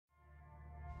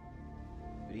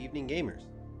evening, gamers.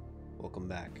 Welcome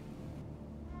back.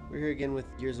 We're here again with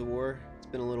Gears of War. It's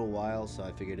been a little while, so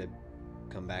I figured I'd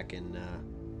come back and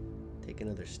take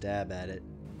another stab at it.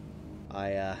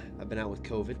 I've been out with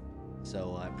COVID,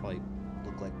 so I probably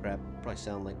look like crap, probably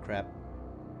sound like crap.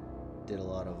 Did a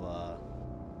lot of,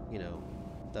 you know,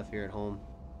 stuff here at home,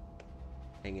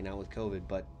 hanging out with COVID,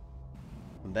 but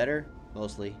I'm better,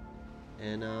 mostly,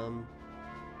 and I'm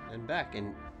back,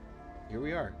 and here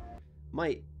we are.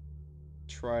 Might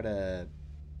try to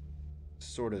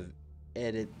sort of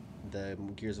edit the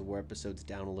Gears of War episodes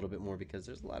down a little bit more because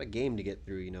there's a lot of game to get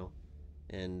through, you know,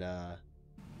 and I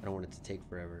don't want it to take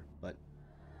forever. But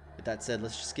with that said,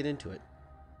 let's just get into it.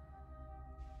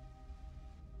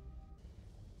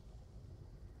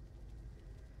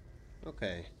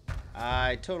 Okay,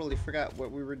 I totally forgot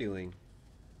what we were doing.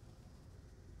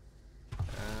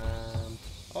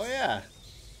 Oh yeah,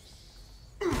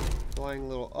 flying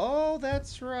little. Oh,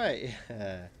 that's right.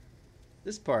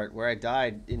 This part where I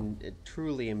died in a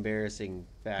truly embarrassing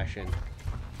fashion.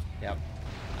 Yep,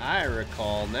 I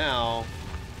recall now.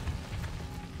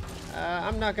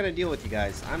 I'm not gonna deal with you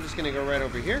guys. I'm just gonna go right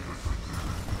over here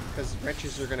because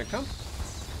wretches are gonna come.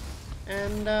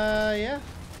 And yeah.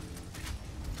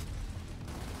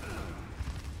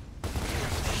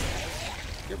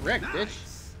 Get wrecked, bitch.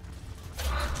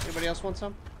 Anybody else want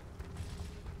some?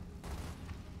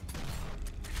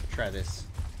 Try this.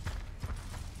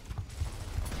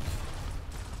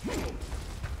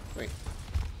 Wait.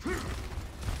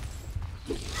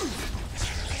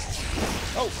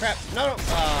 Oh crap! No,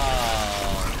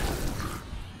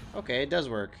 no. Okay, it does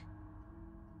work.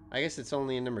 I guess it's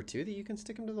only in number 2 that you can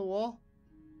stick him to the wall.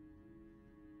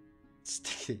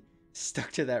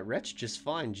 Stuck to that wretch just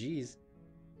fine. Jeez.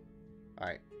 All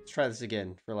right, let's try this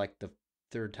again for like the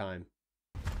 3rd time.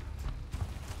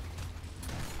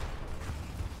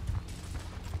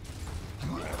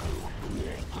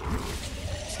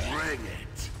 Bring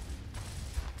it. Is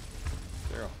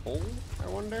there a hole, I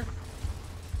wonder?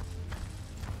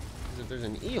 Because if there's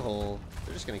an E-hole,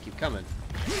 they're just gonna keep coming.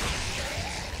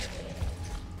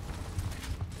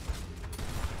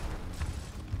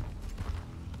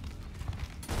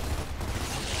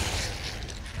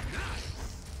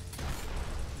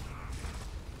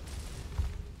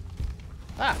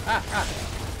 Ah, ah, ah!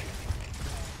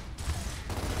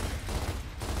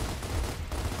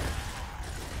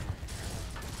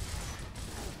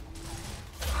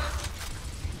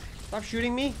 Stop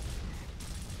shooting me!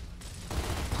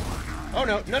 Oh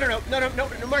no! No! No! No! No! No! No!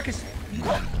 No! Marcus! You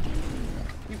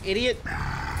idiot!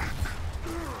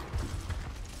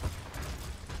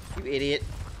 You idiot!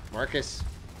 Marcus!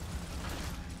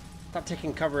 Stop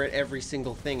taking cover at every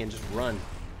single thing and just run.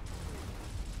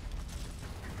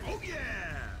 Oh yeah!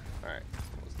 Alright,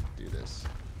 let's do this.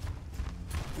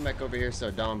 Come back over here so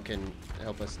Dom can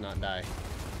help us not die.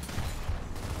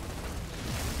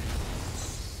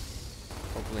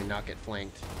 Hopefully not get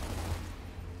flanked.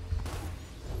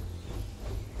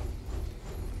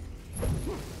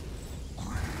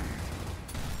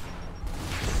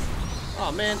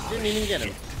 Oh man, didn't even get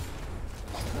him.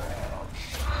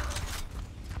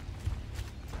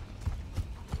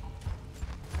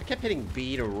 I kept hitting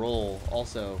B to roll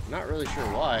also. Not really sure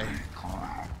why.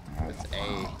 It's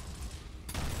A.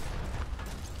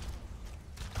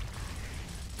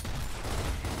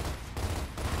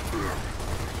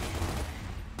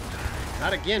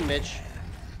 Not again, Mitch.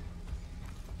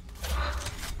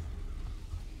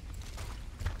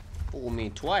 Fool me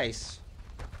twice.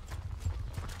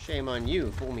 Shame on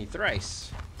you. Fool me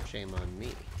thrice. Shame on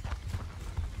me.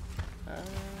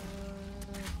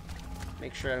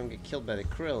 Make sure I don't get killed by the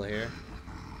krill here.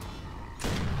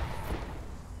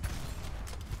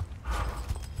 Am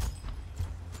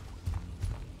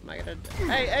I gonna... Hey,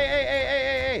 hey, hey, hey, hey,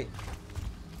 hey,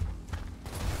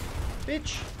 hey!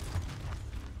 Bitch!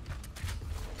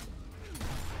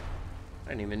 I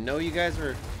didn't even know you guys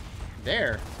were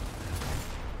there.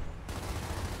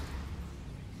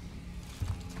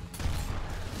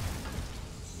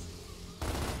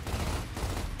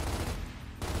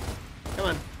 Come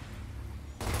on.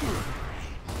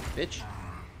 Bitch.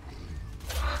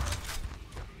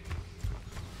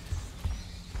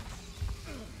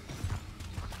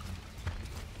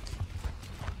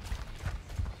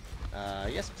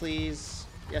 Yes please.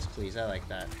 Yes please, I like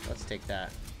that. Let's take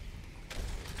that.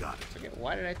 Got it. Okay,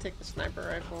 why did I take the sniper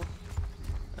rifle?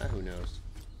 Who knows?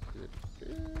 Is it,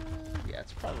 yeah,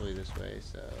 it's probably this way,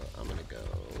 so I'm gonna go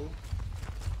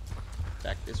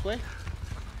back this way.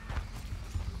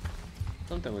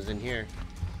 Something was in here.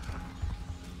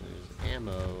 There's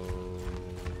ammo.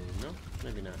 No,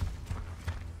 maybe not.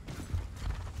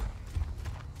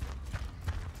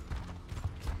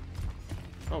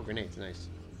 Oh, grenades, nice.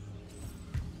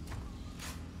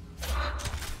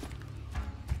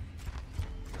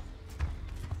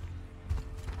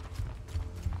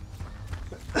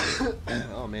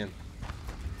 Oh man.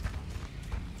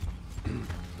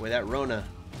 Boy, that Rona.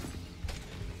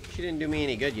 She didn't do me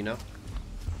any good, you know.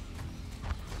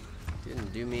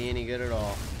 Didn't do me any good at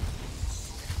all.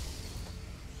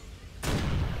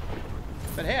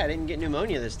 But hey, I didn't get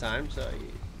pneumonia this time, so,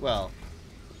 well,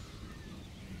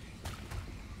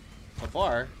 so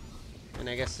far. And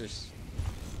I guess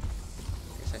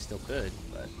I still could,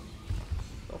 but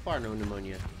so far no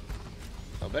pneumonia.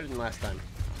 So better than last time.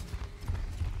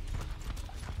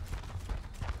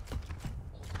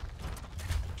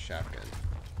 Shotgun.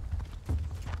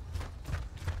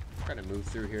 Try to move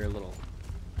through here a little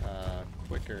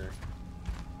quicker.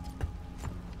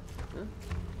 Huh?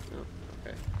 Oh,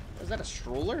 okay. Is that a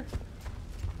stroller?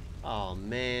 Oh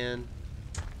man,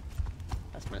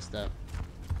 that's messed up.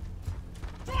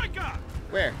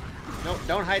 Where? No,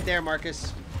 don't hide there,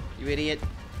 Marcus. You idiot.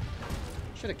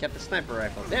 Should have kept the sniper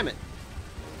rifle. Damn it.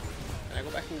 Can I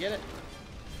go back and get it?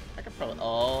 I could probably.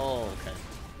 Oh, okay.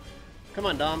 Come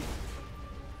on, Dom.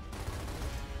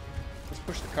 Let's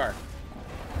push the car.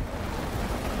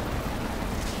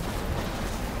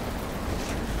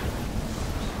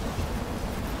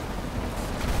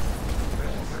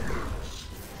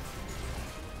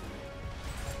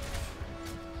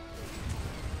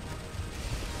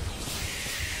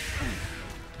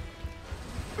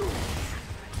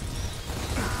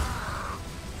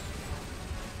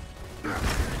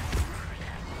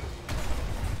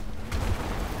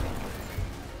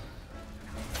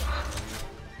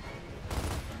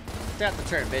 Stay out the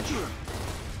turret, bitch.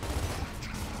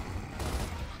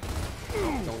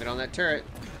 Don't get on that turret.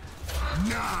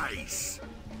 Nice.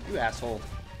 You asshole.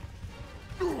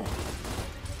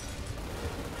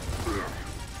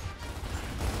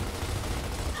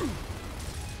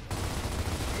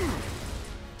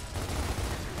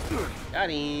 Got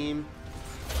him.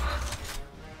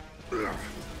 Who are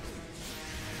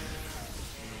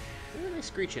they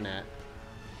screeching at?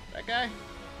 That guy?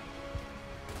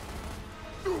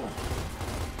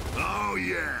 Oh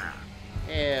yeah.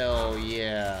 Hell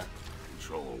yeah.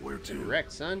 Control, where to?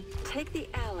 Correct, son. Take the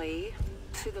alley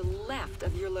to the left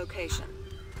of your location.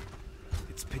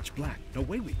 It's pitch black. No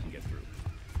way we can get through.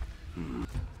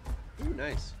 Ooh,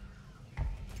 nice.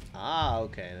 Ah,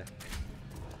 okay.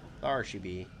 There she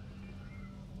be.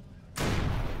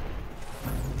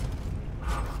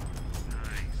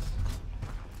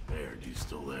 Baird, you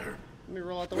still there? Let me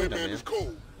roll out the Hey window, man, man. it's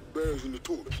cold. Bear's in the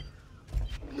toilet.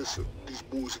 Listen, these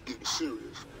boys are getting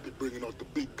serious. They're bringing out the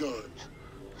big guns.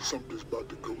 Something's about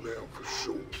to go down for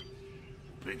sure.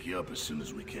 Pick you up as soon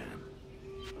as we can.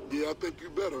 Yeah, I think you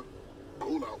better.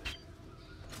 Roll out.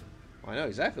 Well, I know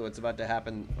exactly what's about to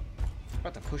happen.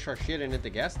 About to push our shit in at the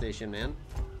gas station, man.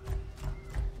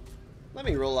 Let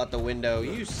me roll out the window.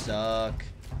 You suck.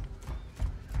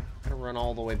 Gotta run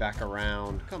all the way back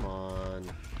around. Come on.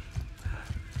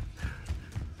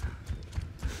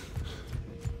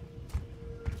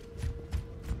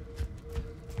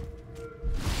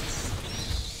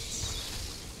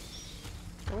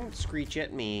 Don't screech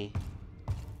at me.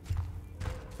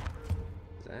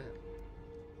 What's that?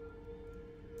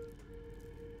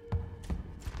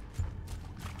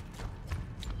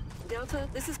 Delta,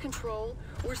 this is Control.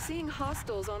 We're seeing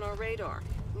hostiles on our radar,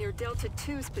 near Delta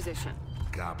 2's position.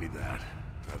 Copy that.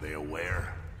 Are they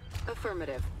aware?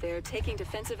 Affirmative. They're taking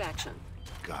defensive action.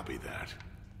 Copy that.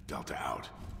 Delta out.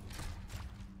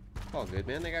 All good,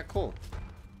 man. They got cool.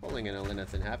 Only gonna let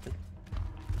nothing happen.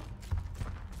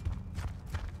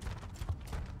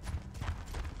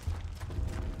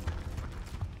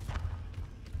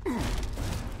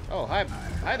 Oh, hi.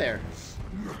 Hi there.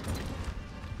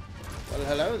 Well,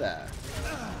 hello there.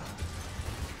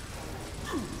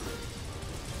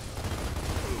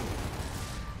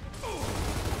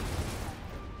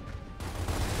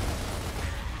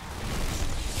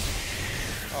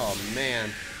 Oh, man.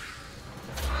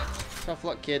 Tough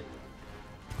luck, kid.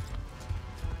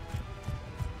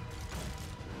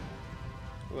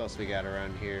 Who else we got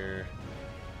around here?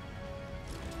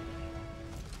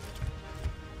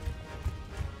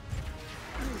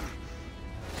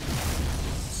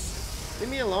 Leave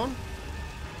me alone.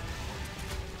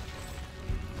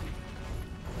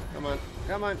 Come on.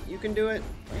 Come on. You can do it.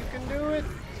 You can do it.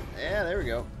 Yeah, there we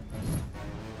go.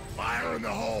 Fire in the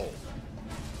hole.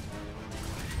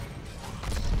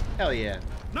 Hell yeah.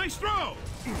 Nice throw!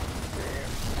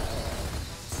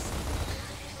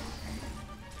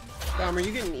 Dom, are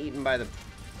you getting eaten by the...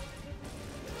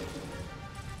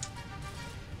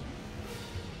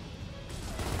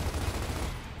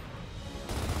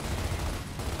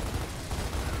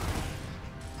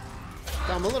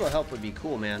 Dom, a little help would be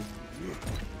cool, man.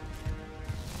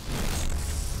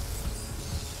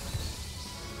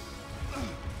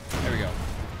 There we go.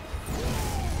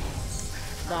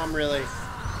 Dom, really?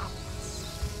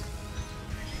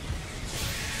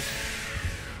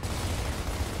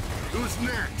 Who's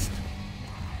next?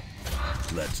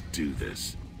 Let's do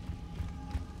this.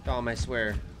 Dom, I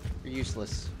swear, you're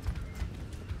useless.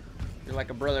 You're like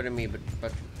a brother to me, but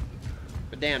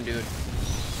damn, dude,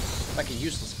 like a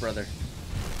useless brother.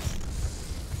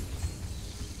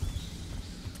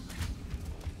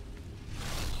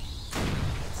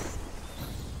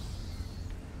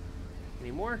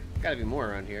 Any more? Gotta be more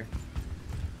around here.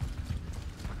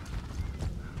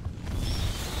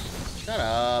 Shut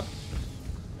up.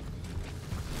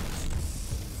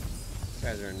 These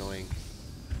guys are annoying.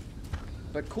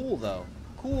 But cool, though.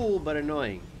 Cool, but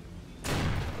annoying.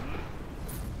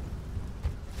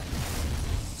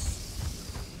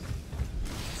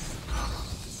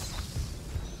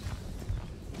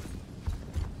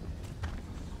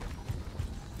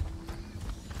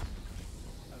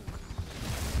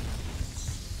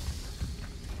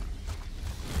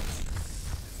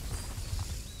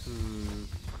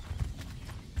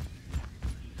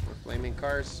 More flaming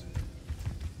cars.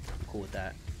 I'm cool with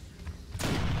that.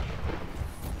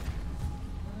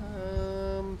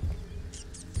 I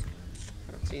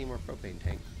don't see any more propane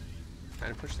tank.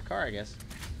 Trying to push the car, I guess.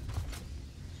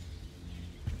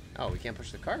 Oh, we can't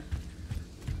push the car?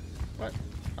 What?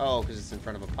 Oh, because it's in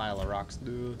front of a pile of rocks.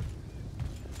 Duh.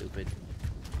 Stupid.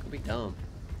 Could be dumb.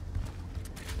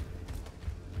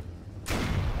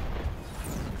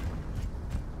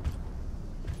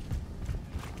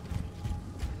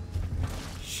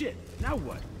 Shit, now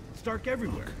what? It's dark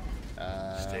everywhere.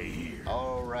 Stay here.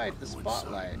 All right, the Go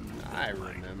spotlight. inside. I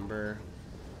remember.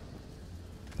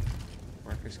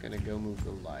 Marcus gonna go move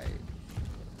the light.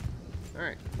 All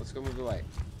right, let's go move the light.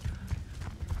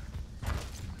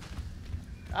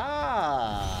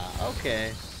 Ah,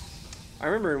 okay. I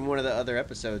remember in one of the other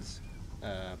episodes,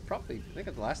 probably I think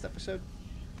of the last episode,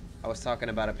 I was talking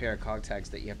about a pair of cog tags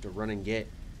that you have to run and get,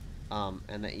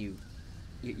 and that you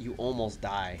almost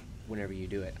die whenever you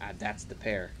do it. That's the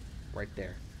pair, right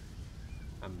there.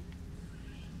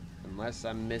 Unless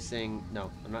I'm missing,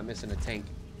 no, I'm not missing a tank.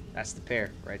 That's the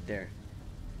pair right there.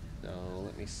 So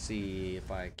let me see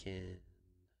if I can.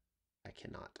 I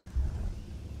cannot.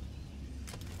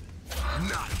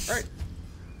 Nice. All right,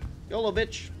 YOLO,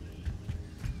 bitch.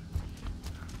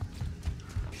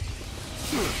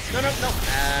 No.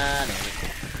 Ah, damn it.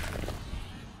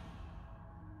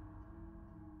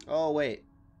 Oh wait.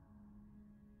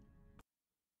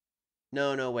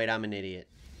 No, wait. I'm an idiot.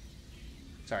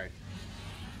 Sorry.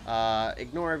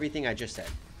 Ignore everything I just said.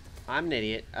 I'm an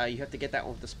idiot. You have to get that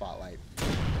one with the spotlight.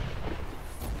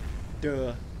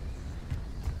 Duh.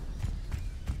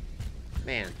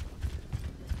 Man.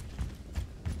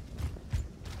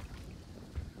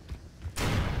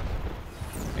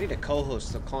 I need a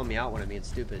co-host to call me out when I'm being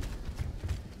stupid.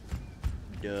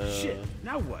 Duh. Shit,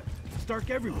 now what? It's dark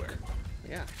everywhere.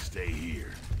 Yeah. Stay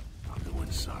here. I'll go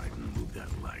inside and move that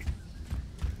light.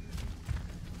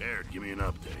 Baird, give me an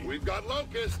update. We've got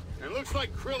Locust, and looks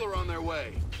like Krill are on their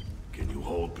way. Can you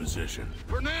hold position?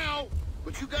 For now,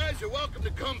 but you guys are welcome to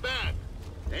come back.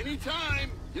 Anytime,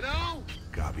 you know?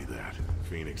 Copy that.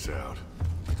 Phoenix out.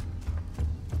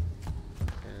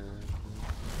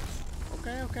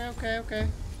 Okay.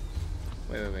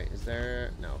 Wait. Is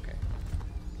there... No, okay.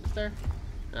 Is there?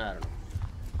 I don't know.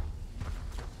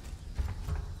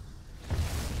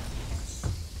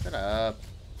 Shut up.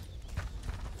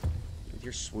 With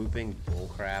your swooping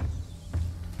bullcrap.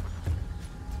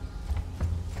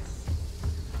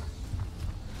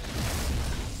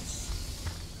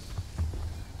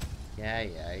 Yeah,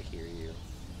 I hear you.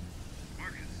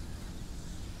 Marcus,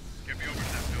 get me over to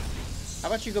that building. How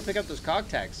about you go pick up those cog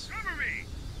tags? Cover me!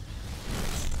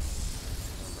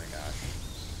 Oh my gosh.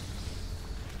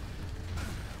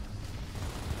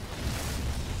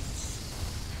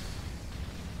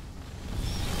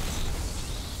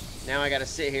 Now I gotta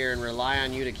sit here and rely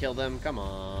on you to kill them? Come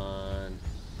on.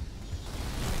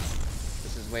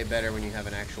 This is way better when you have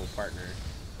an actual partner.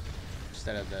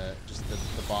 Instead of just the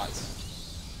bots.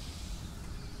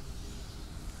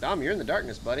 Dom, you're in the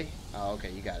darkness, buddy. Oh, okay,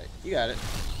 you got it. You got it.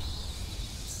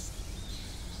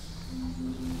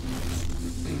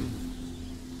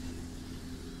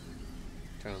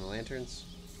 Turn on the lanterns.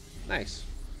 Nice.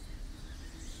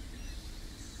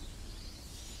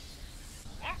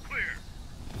 All clear.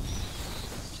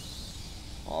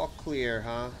 All clear,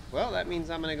 huh? Well, that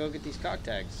means I'm gonna go get these cog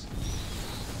tags.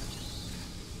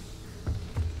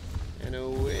 And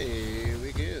away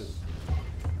we go.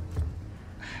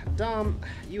 Dom,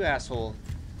 you asshole.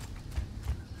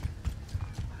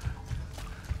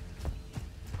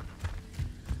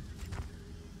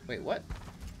 Wait, what?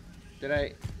 Did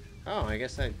I... Oh, I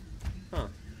guess I... Huh.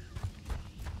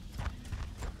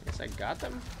 I guess I got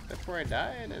them before I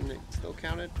died and it still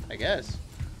counted? I guess.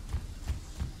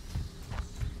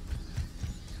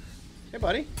 Hey,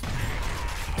 buddy.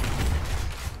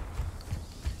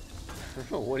 I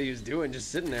don't know what he was doing, just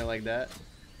sitting there like that.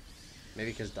 Maybe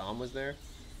because Dom was there?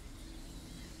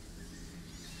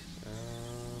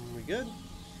 We good?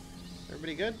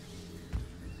 Everybody good?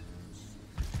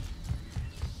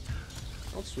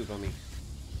 Don't swoop on me.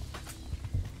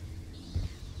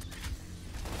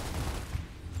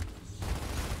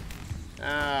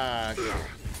 Ah, shit.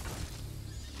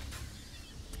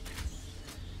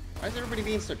 Why is everybody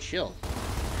being so chill?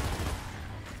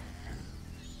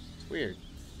 It's weird.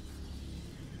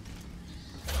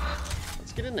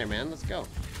 Let's get in there, man. Let's go.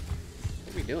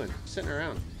 What are we doing? Sitting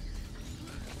around.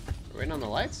 We're waiting on the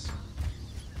lights?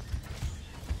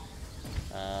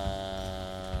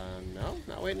 No,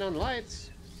 not waiting on lights.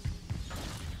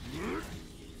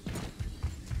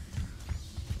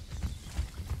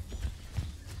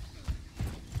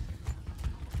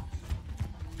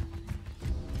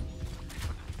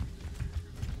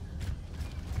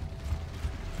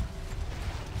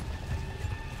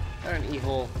 Got an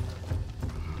e-hole.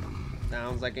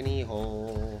 Sounds like an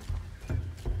e-hole.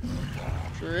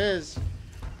 Sure is.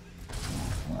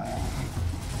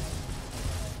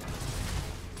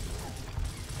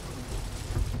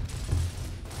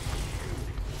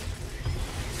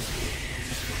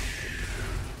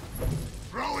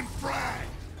 Throwing frag!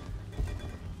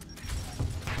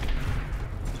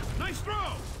 Nice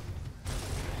throw!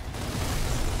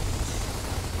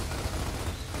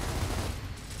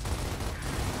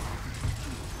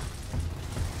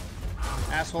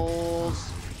 Assholes.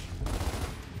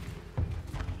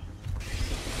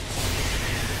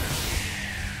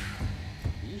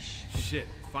 Yeesh. Shit,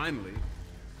 finally.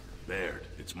 Baird,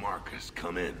 it's Marcus.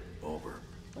 Come in. Over.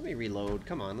 Let me reload.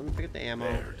 Come on, let me pick up the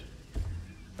ammo. Baird,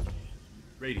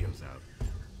 Radio's out.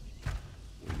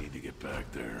 we need to get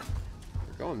back there.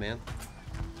 We're going, man.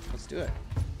 Let's do it.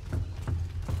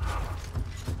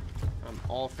 I'm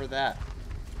all for that.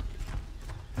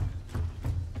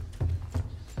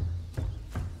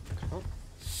 Oh,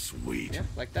 Sweet. yeah,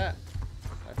 like that.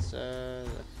 That's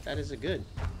that is a good.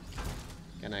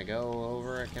 Can I go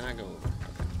over? Can I go over?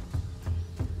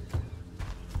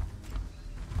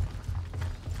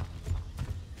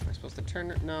 Am I supposed to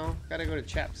turn it? No, gotta go to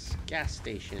Chap's gas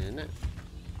station.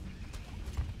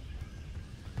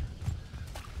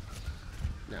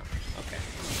 No. Okay.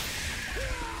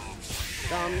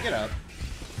 Dom, get up.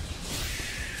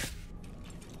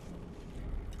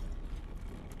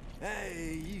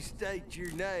 Hey, you state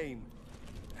your name.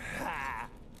 Ha!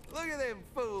 Look at them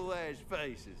fool-ass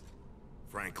faces.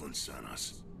 Franklin sent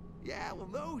us. Yeah, well,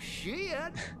 no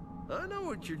shit. I know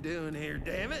what you're doing here,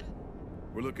 damn it.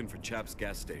 We're looking for Chap's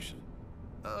gas station.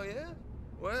 Oh, yeah?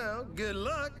 Well, good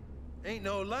luck. Ain't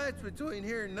no lights between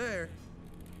here and there.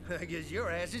 I guess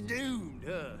your ass is doomed,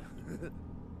 huh?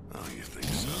 Oh, you think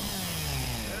so?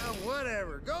 Well,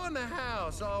 whatever. Go in the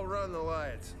house. I'll run the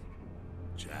lights.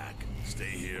 Jack, stay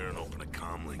here and open a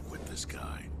comm link with this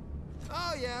guy.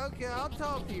 Oh, yeah, okay. I'll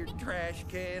talk to your trash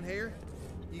can here.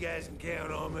 You guys can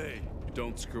count on me.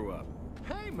 Don't screw up.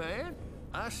 Hey, man.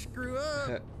 I screw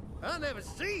up. I'll never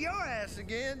see your ass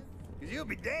again, because you'll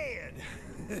be dead.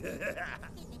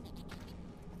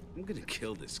 I'm gonna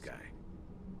kill this guy.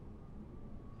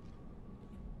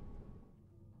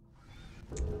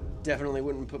 Definitely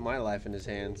wouldn't put my life in his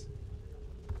hands.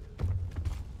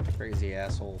 Crazy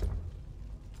asshole.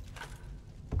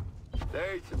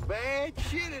 There's some bad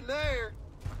shit in there,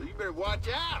 so you better watch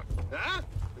out, huh?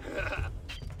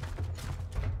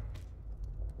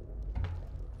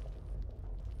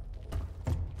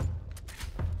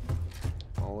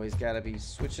 Always gotta be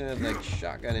switching it like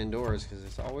shotgun indoors, because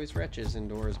it's always wretches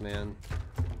indoors, man.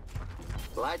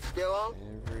 Lights still on?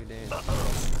 Every day.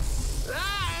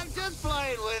 Ah, I'm just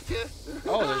playing with you.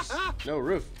 Oh, there's no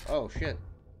roof. Oh, shit.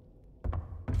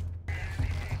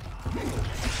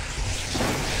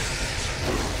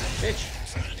 Bitch.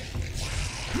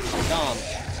 Dom.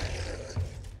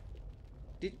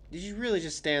 Did you really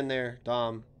just stand there,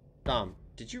 Dom? Dom,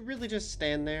 did you really just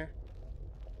stand there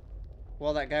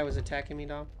while that guy was attacking me,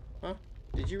 Dom? Huh?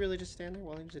 Did you really just stand there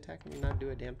while he was attacking me and not do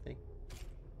a damn thing?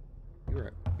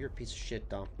 You're a piece of shit,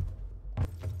 Dom.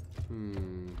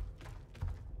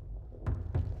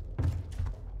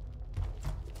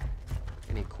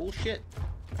 Any cool shit?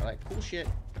 I like cool shit.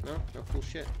 No cool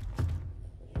shit.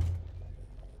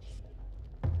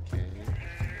 Okay.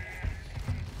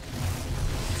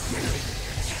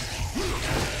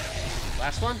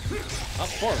 Last one? Oh,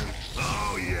 4 of them.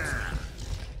 Oh, yeah.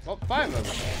 Oh, 5 of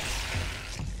them.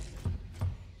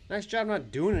 Nice job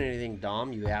not doing anything,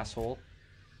 Dom, you asshole.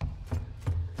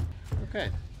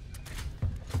 Okay.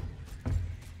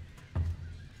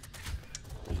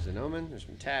 There's an omen. There's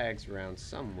some tags around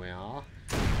somewhere.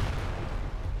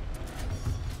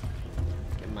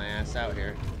 Get my ass out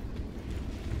here.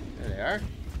 There they are.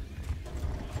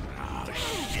 Oh,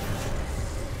 shit.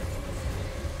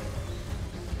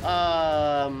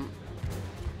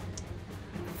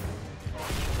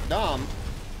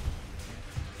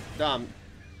 Dom.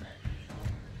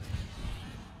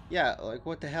 Yeah, like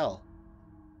what the hell?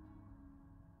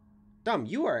 Dom,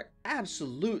 you are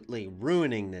absolutely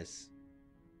ruining this.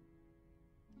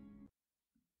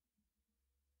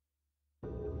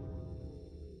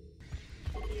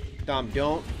 Dom,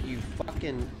 don't, you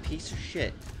fucking piece of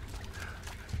shit.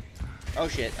 Oh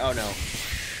shit, oh no.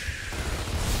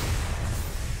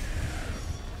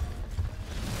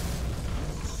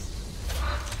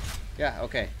 Yeah,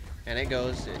 okay. And it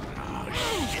goes.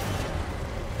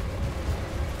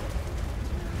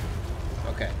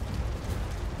 Okay.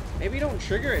 Maybe don't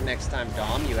trigger it next time,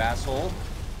 Dom, you asshole.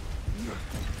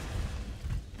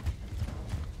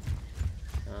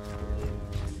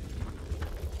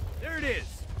 There it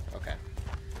is. Okay.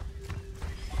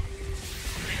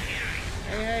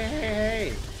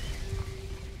 Hey.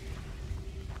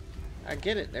 I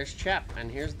get it. There's Chap,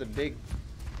 and here's the big...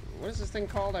 What is this thing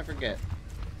called? I forget.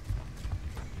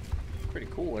 Pretty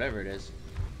cool, whatever it is.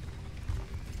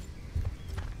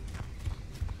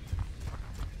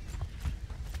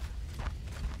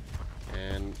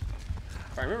 And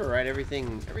if I remember right,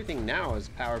 everything now is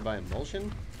powered by emulsion,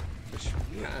 which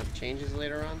kind of changes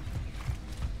later on.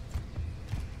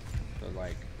 So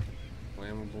like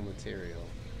flammable material,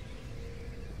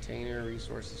 container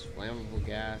resources, flammable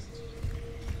gas.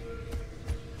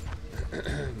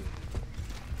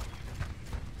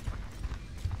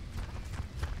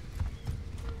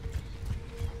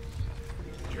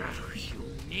 Oh, you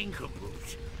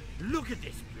nincompoops. Look at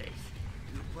this place.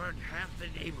 You burned half the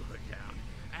neighborhood down,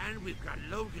 and we've got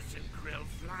locusts and krill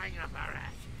flying up our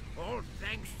ass. All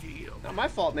thanks to you. Not my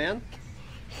fault, man.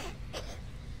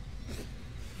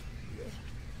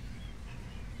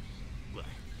 What?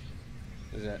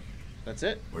 Is that? That's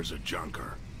it? Where's the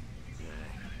junker?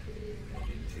 I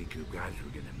didn't think you guys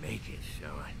were gonna make it, so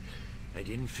I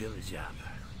didn't fill the job.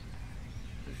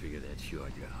 I figure that's your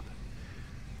job.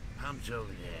 Pump's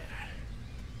over there.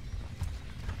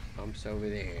 Pump's over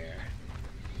there.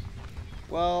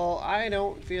 Well, I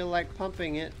don't feel like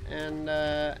pumping it, and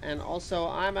also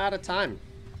I'm out of time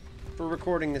for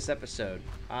recording this episode.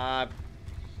 I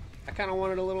kind of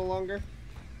wanted a little longer,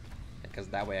 because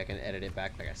that way I can edit it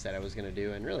back like I said I was gonna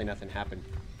do, and really nothing happened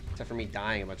except for me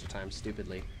dying a bunch of times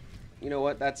stupidly. You know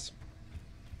what? That's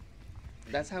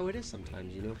how it is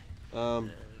sometimes, you know.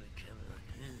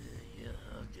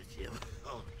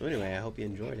 So anyway, I hope you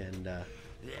enjoyed, and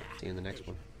see you in the next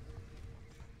one.